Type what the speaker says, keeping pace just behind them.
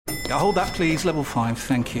Hold that, please. Level 5,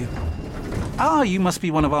 thank you. Ah, you must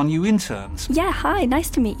be one of our new interns. Yeah, hi, nice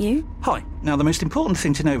to meet you. Hi. Now, the most important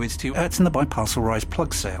thing to know is to in the biparcel rise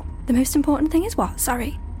plug sale. The most important thing is what?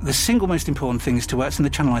 Sorry. The single most important thing is to in the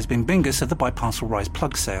channelized bin bingus of the biparcel rise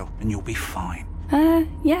plug sale, and you'll be fine.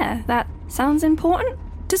 Yeah, that sounds important.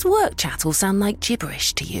 Does work chat all sound like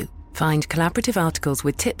gibberish to you? Find collaborative articles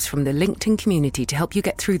with tips from the LinkedIn community to help you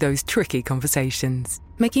get through those tricky conversations.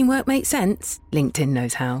 Making work make sense? LinkedIn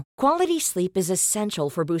knows how. Quality sleep is essential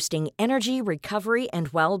for boosting energy, recovery, and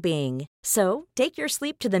well-being. So, take your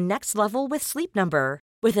sleep to the next level with Sleep Number.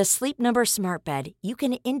 With a Sleep Number smart bed, you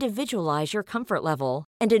can individualize your comfort level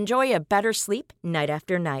and enjoy a better sleep night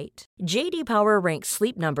after night. J.D. Power ranks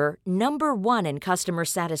Sleep Number number 1 in customer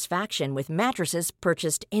satisfaction with mattresses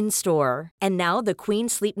purchased in-store. And now the Queen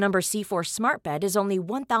Sleep Number C4 smart bed is only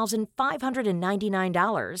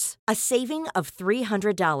 $1,599, a saving of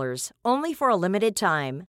 $300, only for a limited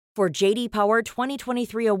time. For J.D. Power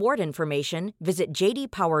 2023 award information, visit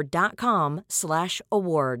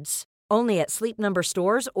jdpower.com/awards. Only at Sleep Number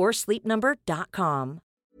stores or sleepnumber.com.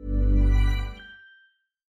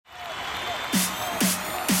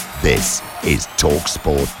 This is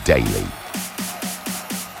TalkSport Daily.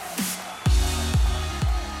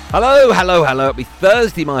 Hello. Happy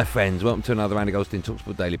Thursday, my friends. Welcome to another Andy Goldstein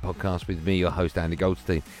TalkSport Daily podcast with me, your host, Andy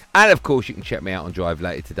Goldstein. And, of course, you can check me out on Drive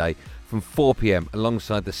later today from 4 p.m.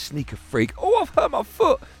 alongside the sneaker freak. Oh, I've hurt my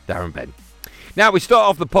foot. Darren Ben. Now, we start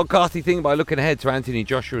off the podcasting thing by looking ahead to Anthony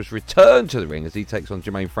Joshua's return to the ring as he takes on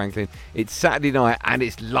Jermaine Franklin. It's Saturday night and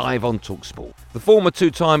it's live on TalkSport. The former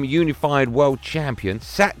two-time unified world champion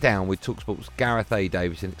sat down with TalkSport's Gareth A.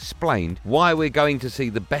 Davis and explained why we're going to see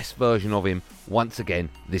the best version of him once again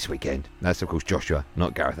this weekend. That's, of course, Joshua,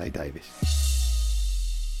 not Gareth A. Davis.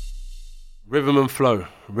 Rhythm and flow.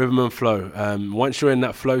 Once you're in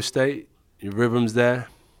that flow state, your rhythm's there,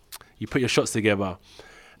 you put your shots together.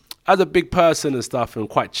 As a big person and stuff and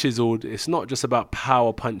quite chiseled, it's not just about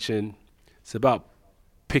power punching. It's about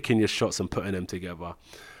picking your shots and putting them together.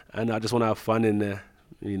 And I just want to have fun in there.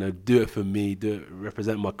 You know, do it for me,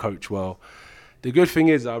 represent my coach well. The good thing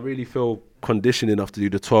is I really feel conditioned enough to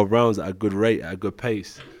do the 12 rounds at a good rate, at a good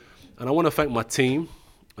pace. And I want to thank my team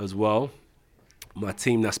as well. My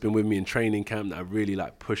team that's been with me in training camp that really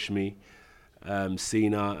pushed me.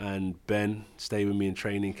 Sina and Ben stay with me in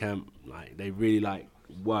training camp. They really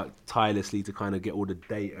worked tirelessly to kind of get all the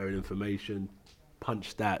data and information,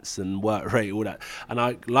 punch stats and work rate, all that. And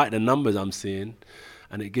I like the numbers I'm seeing,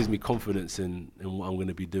 and it gives me confidence in what I'm going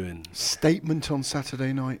to be doing. Statement on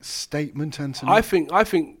Saturday night. Statement, Anthony. I think.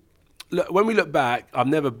 Look, when we look back, I've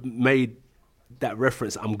never made that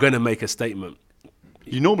reference. I'm going to make a statement.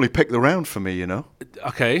 You normally pick the round for me, you know.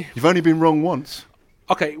 Okay. You've only been wrong once.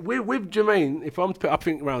 Okay, with Jermaine, I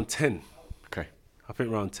think around 10. Okay. I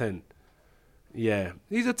think around 10. Yeah,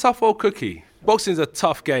 he's a tough old cookie. Boxing's a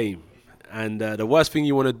tough game, and the worst thing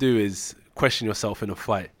you want to do is question yourself in a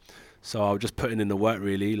fight. So I'll just put in the work,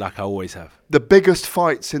 really, like I always have. The biggest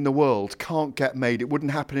fights in the world can't get made. It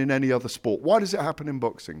wouldn't happen in any other sport. Why does it happen in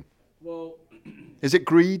boxing? Well, is it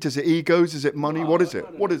greed? Is it egos? Is it money? What is it?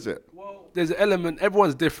 What is it? Well, there's an element.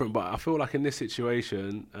 Everyone's different, but I feel like in this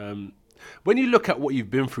situation, when you look at what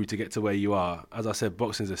you've been through to get to where you are, as I said,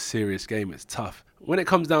 boxing's a serious game. It's tough. When it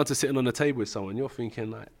comes down to sitting on the table with someone, you're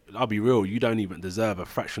thinking, I'll be real, you don't even deserve a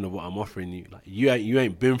fraction of what I'm offering you. You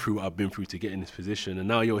ain't been through what I've been through to get in this position, and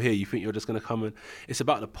now you're here. You think you're just going to come and it's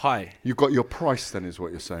about the pie. You've got your price, then, is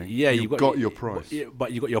what you're saying. Yeah, you've got your price,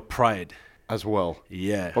 but you got your pride as well.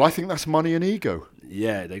 Yeah. Well, I think that's money and ego.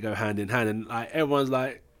 Yeah, they go hand in hand, and everyone's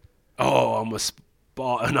like, "Oh, I'm a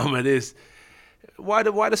Spartan. I'm a this." Why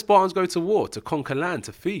do Spartans go to war? To conquer land,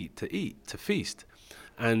 to feed, to eat, to feast.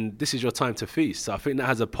 And this is your time to feast. So I think that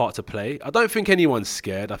has a part to play. I don't think anyone's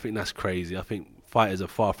scared. I think that's crazy. I think fighters are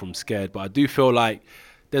far from scared. But I do feel like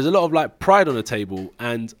there's a lot of pride on the table.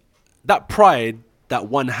 And that pride that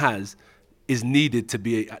one has is needed to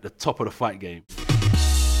be at the top of the fight game.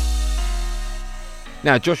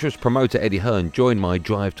 Now, Joshua's promoter Eddie Hearn joined my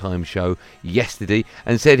Drive Time show yesterday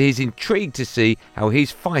and said he's intrigued to see how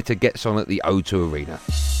his fighter gets on at the O2 Arena.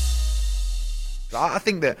 I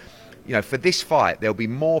think that, for this fight, there'll be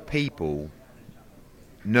more people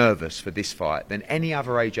nervous for this fight than any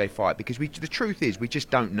other AJ fight because the truth is we just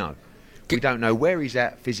don't know. We don't know where he's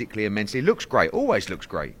at physically and mentally. He looks great, always looks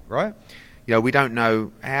great, right? We don't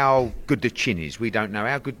know how good the chin is. We don't know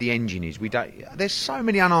how good the engine is. There's so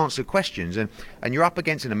many unanswered questions, and you're up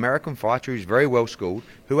against an American fighter who's very well schooled,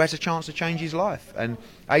 who has a chance to change his life. And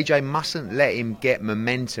AJ mustn't let him get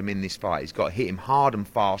momentum in this fight. He's got to hit him hard and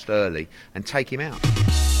fast early and take him out.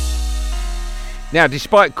 Now,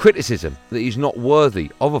 despite criticism that he's not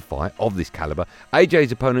worthy of a fight of this calibre,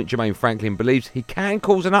 AJ's opponent Jermaine Franklin believes he can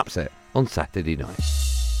cause an upset on Saturday night.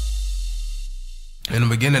 In the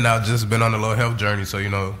beginning, I've just been on a little health journey, so,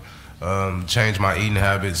 change my eating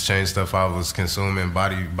habits, change stuff I was consuming,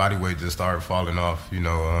 body weight just started falling off,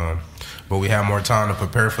 but we have more time to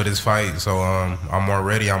prepare for this fight, so I'm more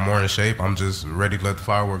ready, I'm more in shape, I'm just ready to let the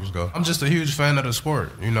fireworks go. I'm just a huge fan of the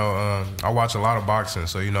sport, I watch a lot of boxing,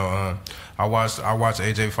 so, I watched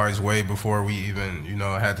AJ fights way before we even,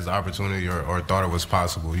 had this opportunity or thought it was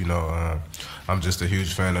possible, I'm just a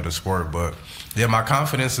huge fan of the sport, but yeah, my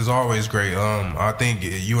confidence is always great. I think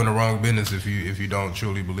you in the wrong business if you don't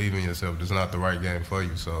truly believe in yourself. It's not the right game for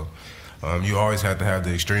you, so you always have to have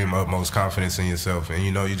the extreme utmost confidence in yourself, and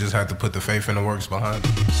you just have to put the faith and the works behind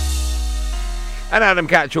it. And Adam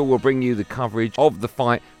Catchall will bring you the coverage of the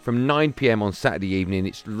fight from 9 p.m. on Saturday evening.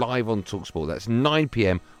 It's live on TalkSport. That's 9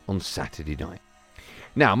 p.m. on Saturday night.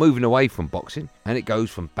 Now, moving away from boxing, and it goes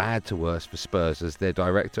from bad to worse for Spurs as their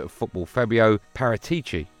director of football, Fabio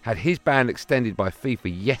Paratici, had his ban extended by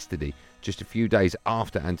FIFA yesterday, just a few days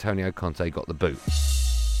after Antonio Conte got the boot.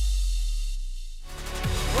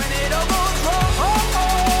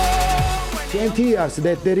 Years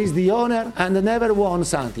that there is the owner and never won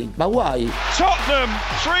something. But why? Tottenham,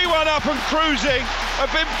 3-1 up and cruising,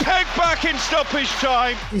 have been pegged back in stoppage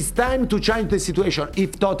time. It's time to change the situation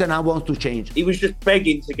if Tottenham wants to change. He was just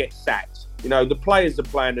begging to get sacked. The players are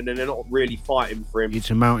playing and they're not really fighting for him. It's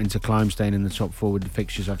a mountain to climb staying in the top four with the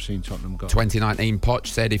fixtures I've seen Tottenham got. 2019 Poch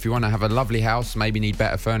said, if you want to have a lovely house, maybe need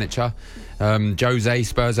better furniture. Jose,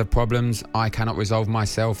 Spurs have problems. I cannot resolve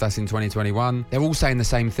myself. That's in 2021. They're all saying the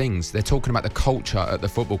same things. They're talking about the culture at the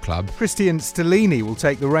football club. Christian Stellini will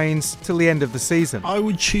take the reins till the end of the season. I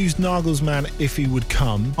would choose Nagelsmann if he would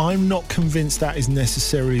come. I'm not convinced that is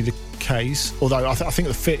necessarily the case, although I think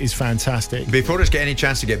the fit is fantastic. Before it's got any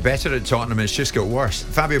chance to get better at Tottenham, it's just got worse.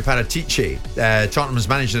 Fabio Paratici, Tottenham's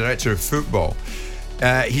managing director of football,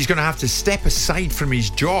 he's going to have to step aside from his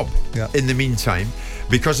job in the meantime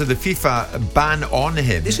because of the FIFA ban on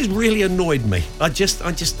him. This has really annoyed me. I'm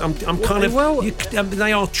kind of.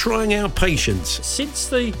 They are trying our patience. Since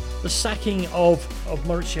the sacking of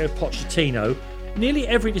Mauricio Pochettino, nearly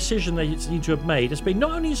every decision they seem to have made has been,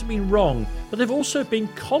 not only has it been wrong, but they've also been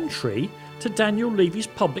contrary to Daniel Levy's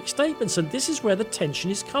public statements, and this is where the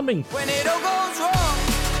tension is coming. When it all goes wrong.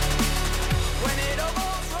 When it all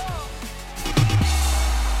goes wrong.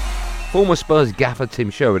 Former Spurs gaffer Tim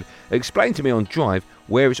Sherwood explained to me on Drive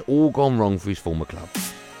where it's all gone wrong for his former club.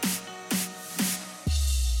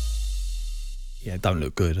 Yeah, it don't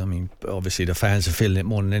look good. I mean, obviously the fans are feeling it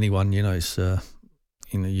more than anyone. It's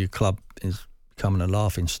your club is becoming a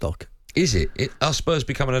laughing stock. Is it? Are Spurs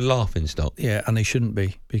becoming a laughing stock? Yeah, and they shouldn't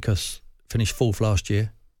be, because finished fourth last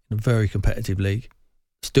year in a very competitive league.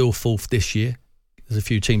 Still fourth this year. There's a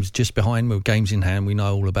few teams just behind with games in hand. We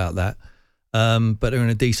know all about that. But they're in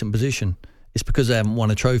a decent position. It's because they haven't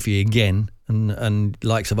won a trophy again, and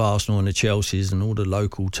likes of Arsenal and the Chelseas and all the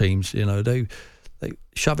local teams, they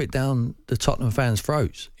shove it down the Tottenham fans'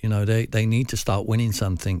 throats. They need to start winning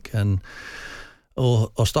something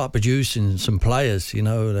or start producing some players.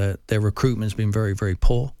 Their recruitment's been very, very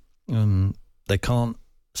poor. They can't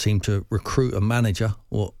seem to recruit a manager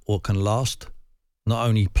what can last. Not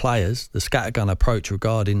only players, the scattergun approach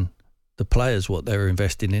regarding the players, what they're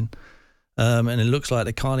investing in. And it looks like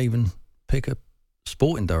they can't even pick a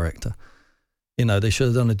sporting director. They should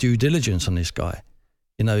have done a due diligence on this guy.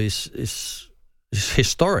 It's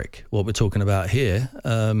historic what we're talking about here.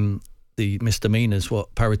 The misdemeanors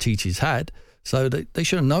what Paratici's had. So they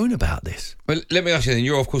should have known about this. Well, let me ask you then,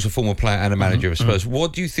 you're of course a former player and a manager of Spurs.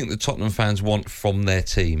 What do you think the Tottenham fans want from their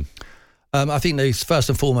team? I think first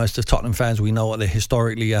and foremost, the Tottenham fans, we know what they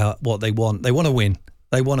historically what they want. They want to win.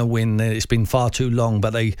 They want to win. It's been far too long,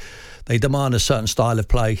 but they demand a certain style of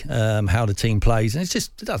play, how the team plays. And it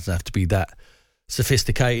doesn't have to be that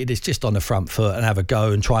sophisticated. It's just on the front foot and have a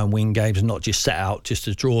go and try and win games and not just set out just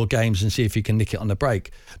to draw games and see if you can nick it on the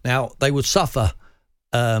break. Now, they would suffer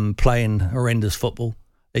playing horrendous football.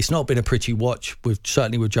 It's not been a pretty watch,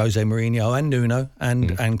 certainly with Jose Mourinho and Nuno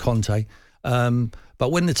and Conte.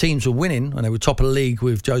 But when the teams were winning, and they were top of the league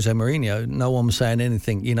with Jose Mourinho, no one was saying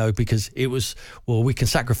anything, because it was, well, we can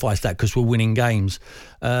sacrifice that because we're winning games.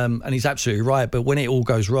 And he's absolutely right. But when it all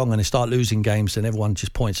goes wrong and they start losing games, then everyone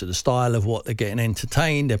just points at the style of what they're getting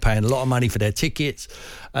entertained. They're paying a lot of money for their tickets,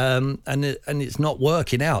 and it's not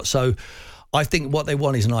working out. So I think what they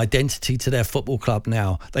want is an identity to their football club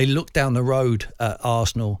now. They look down the road at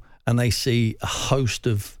Arsenal and they see a host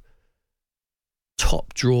of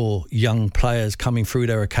top draw young players coming through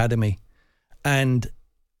their academy, and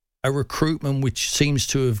a recruitment which seems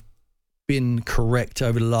to have been correct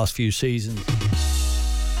over the last few seasons.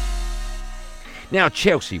 Now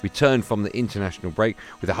Chelsea returned from the international break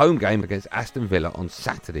with a home game against Aston Villa on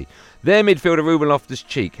Saturday. Their midfielder Ruben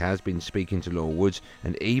Loftus-Cheek has been speaking to Laura Woods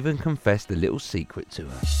and even confessed a little secret to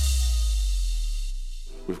her.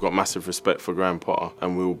 We've got massive respect for Graham Potter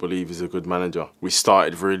and we all believe he's a good manager. We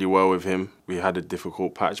started really well with him. We had a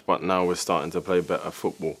difficult patch, but now we're starting to play better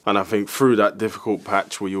football. And I think through that difficult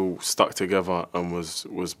patch, we all stuck together and was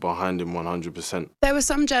behind him 100%. There were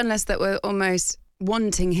some journalists that were almost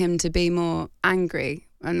wanting him to be more angry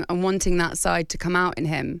and wanting that side to come out in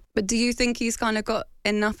him. But do you think he's kind of got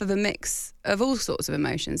enough of a mix of all sorts of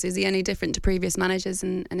emotions? Is he any different to previous managers,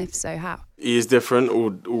 and if so, how? He is different.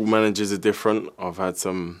 All managers are different. I've had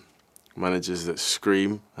some managers that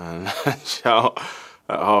scream and shout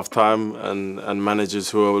at half-time and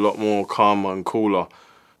managers who are a lot more calmer and cooler.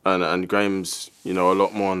 And Graham's, a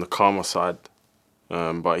lot more on the calmer side.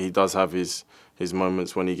 But he does have his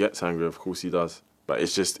moments when he gets angry, of course he does. But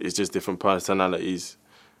it's just different personalities.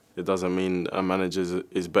 It doesn't mean a manager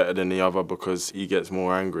is better than the other because he gets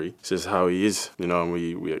more angry. It's just how he is, and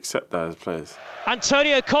we accept that as players.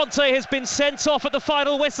 Antonio Conte has been sent off at the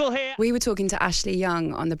final whistle here. We were talking to Ashley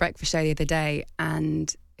Young on the breakfast show the other day,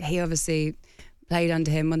 and he obviously played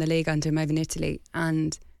under him, won the league under him over in Italy.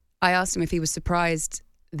 And I asked him if he was surprised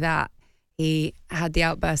that he had the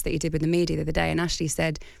outburst that he did with the media the other day. And Ashley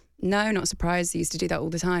said, no, not surprised. He used to do that all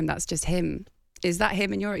the time. That's just him. Is that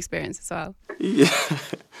him in your experience as well?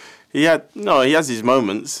 Yeah, he has his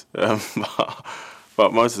moments,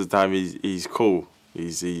 but most of the time he's cool.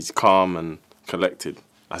 He's calm and collected.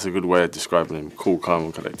 That's a good way of describing him. Cool, calm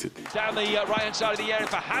and collected. Down the right-hand side of the area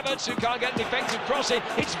for Havertz, who can't get an effective crossing.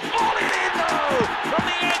 It's falling in, though, from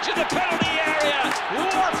the edge of the penalty area.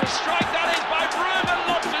 What a strike that is by Ruben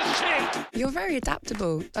Loftus-Cheek. You're very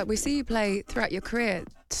adaptable. Like, we see you play throughout your career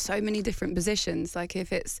so many different positions. Like,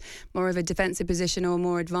 if it's more of a defensive position or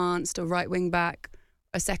more advanced or right wing back,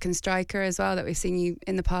 a second striker as well that we've seen you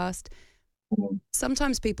in the past.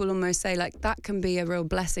 Sometimes people almost say like that can be a real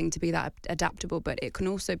blessing to be that adaptable, but it can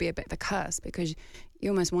also be a bit of a curse because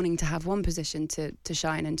you're almost wanting to have one position to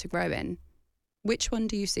shine and to grow in. Which one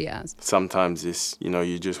do you see it as? Sometimes it's,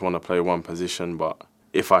 you just want to play one position, but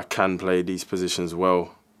if I can play these positions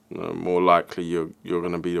well, more likely you're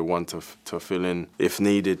going to be the one to fill in if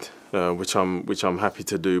needed, which I'm happy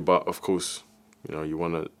to do. But of course, you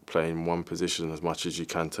want to play in one position as much as you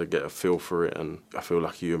can to get a feel for it, and I feel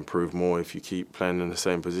like you improve more if you keep playing in the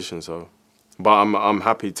same position. So, but I'm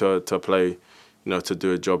happy to play, to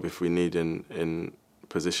do a job if we need in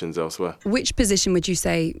positions elsewhere. Which position would you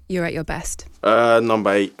say you're at your best?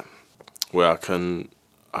 Number 8, where I can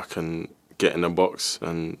get in the box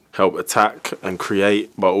and help attack and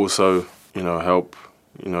create, but also help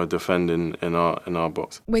defend in our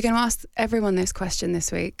box. We're going to ask everyone this question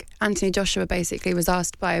this week. Anthony Joshua basically was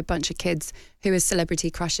asked by a bunch of kids who his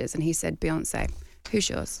celebrity crushes, and he said Beyonce. Who's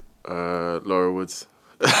yours? Laura Woods.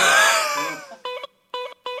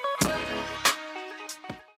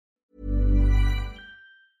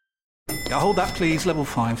 Hold that, please. Level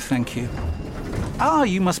 5, thank you. Ah,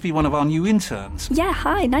 you must be one of our new interns. Yeah,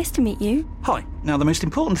 hi, nice to meet you. Hi. Now, the most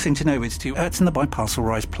important thing to know is to in the Biparcel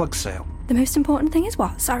Rise plug sale. The most important thing is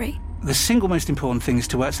what? Sorry. The single most important thing is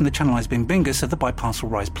to in the Channelized Bing Bingus of the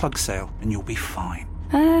Biparcel Rise plug sale, and you'll be fine.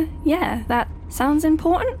 Yeah, that sounds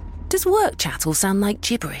important. Does work chat all sound like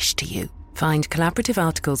gibberish to you? Find collaborative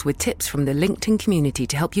articles with tips from the LinkedIn community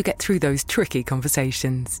to help you get through those tricky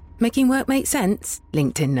conversations. Making work make sense?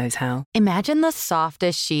 LinkedIn knows how. Imagine the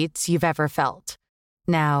softest sheets you've ever felt.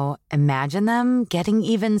 Now, imagine them getting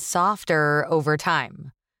even softer over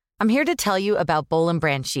time. I'm here to tell you about Boll &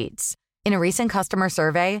 Branch sheets. In a recent customer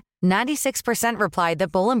survey, 96% replied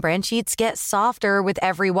that Boll & Branch sheets get softer with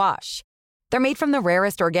every wash. They're made from the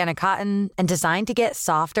rarest organic cotton and designed to get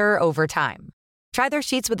softer over time. Try their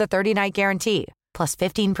sheets with a 30-night guarantee, plus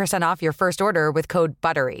 15% off your first order with code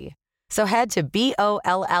BUTTERY. So head to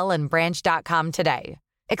BOLLandbranch.com today.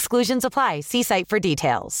 Exclusions apply. See site for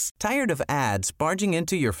details. Tired of ads barging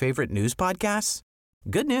into your favorite news podcasts?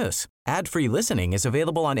 Good news. Ad-free listening is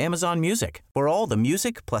available on Amazon Music for all the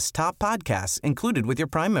music plus top podcasts included with your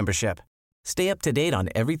Prime membership. Stay up to date on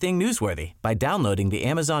everything newsworthy by downloading the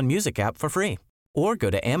Amazon Music app for free or go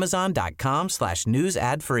to amazon.com/news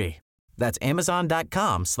ad free. That's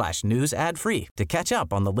amazon.com/news ad free to catch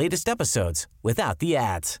up on the latest episodes without the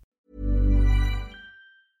ads.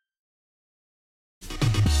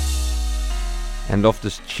 And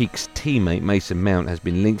Loftus-Cheek's teammate Mason Mount has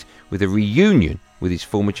been linked with a reunion with his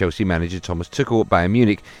former Chelsea manager Thomas Tuchel at Bayern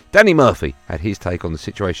Munich. Danny Murphy had his take on the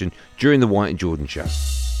situation during the White and Jordan show.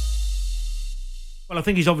 Well, I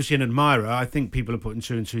think he's obviously an admirer. I think people are putting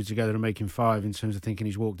 2 and 2 together and making 5 in terms of thinking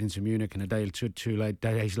he's walked into Munich and a day or two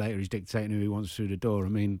days later he's dictating who he wants through the door. I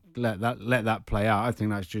mean, let that play out. I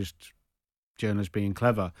think that's just journalists being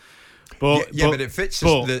clever. But it fits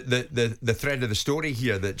the thread of the story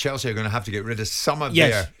here that Chelsea are going to have to get rid of some of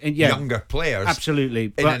their younger players,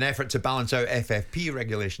 absolutely, in an effort to balance out FFP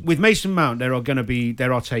regulations. With Mason Mount, there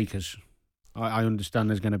are takers. I understand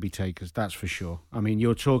there's going to be takers, that's for sure. I mean,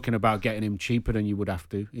 you're talking about getting him cheaper than you would have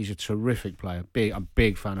to. He's a terrific player. I'm a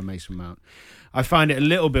big fan of Mason Mount. I find it a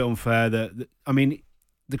little bit unfair that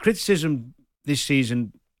the criticism this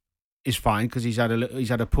season is fine because he's had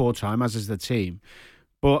a poor time, as is the team.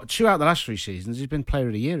 But 2 out of the last 3 seasons, he's been Player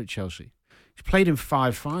of the Year at Chelsea. He's played in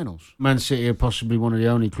 5 finals. Man City are possibly one of the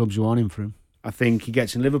only clubs who aren't in for him. I think he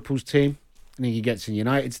gets in Liverpool's team. I think he gets in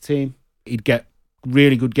United's team. He'd get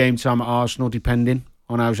really good game time at Arsenal, depending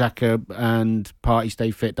on how Xhaka and Partey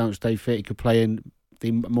stay fit, don't stay fit. He could play in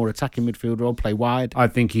the more attacking midfield role, play wide. I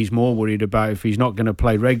think he's more worried about if he's not going to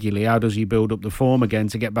play regularly, how does he build up the form again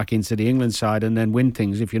to get back into the England side and then win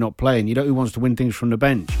things if you're not playing? You know who wants to win things from the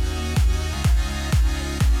bench?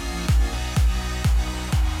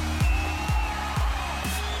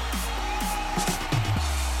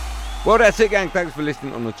 Well, that's it, gang. Thanks for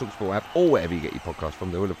listening on the TalkSport app or wherever you get your podcasts from.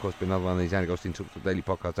 There will, of course, be another one of these Andy Goldstein TalkSport Daily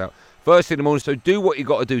podcasts out first thing in the morning, so do what you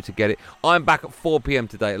got to do to get it. I'm back at 4 p.m.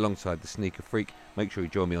 today alongside the Sneaker Freak. Make sure you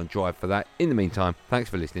join me on Drive for that. In the meantime, thanks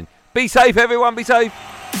for listening. Be safe, everyone. Be safe.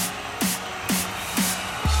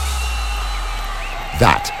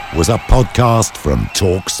 That was a podcast from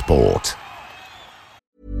TalkSport.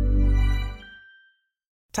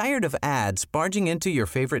 Tired of ads barging into your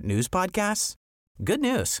favorite news podcasts? Good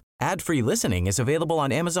news. Ad-free listening is available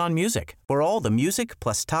on Amazon Music for all the music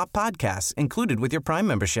plus top podcasts included with your Prime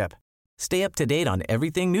membership. Stay up to date on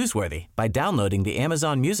everything newsworthy by downloading the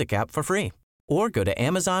Amazon Music app for free or go to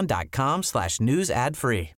amazon.com/news ad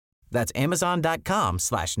free. That's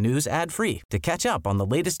amazon.com/news ad free to catch up on the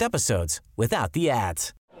latest episodes without the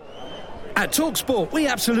ads. At TalkSport, we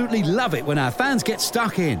absolutely love it when our fans get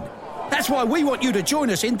stuck in. That's why we want you to join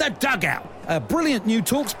us in The Dugout, a brilliant new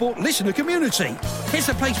TalkSport listener community. It's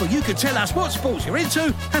a place where you can tell us what sports you're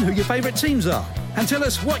into and who your favourite teams are. And tell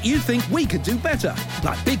us what you think we could do better,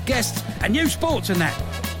 like big guests and new sports and that.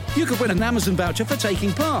 You could win an Amazon voucher for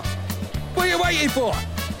taking part. What are you waiting for?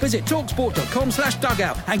 Visit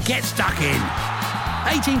TalkSport.com/dugout and get stuck in.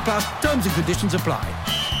 18 plus, terms and conditions apply.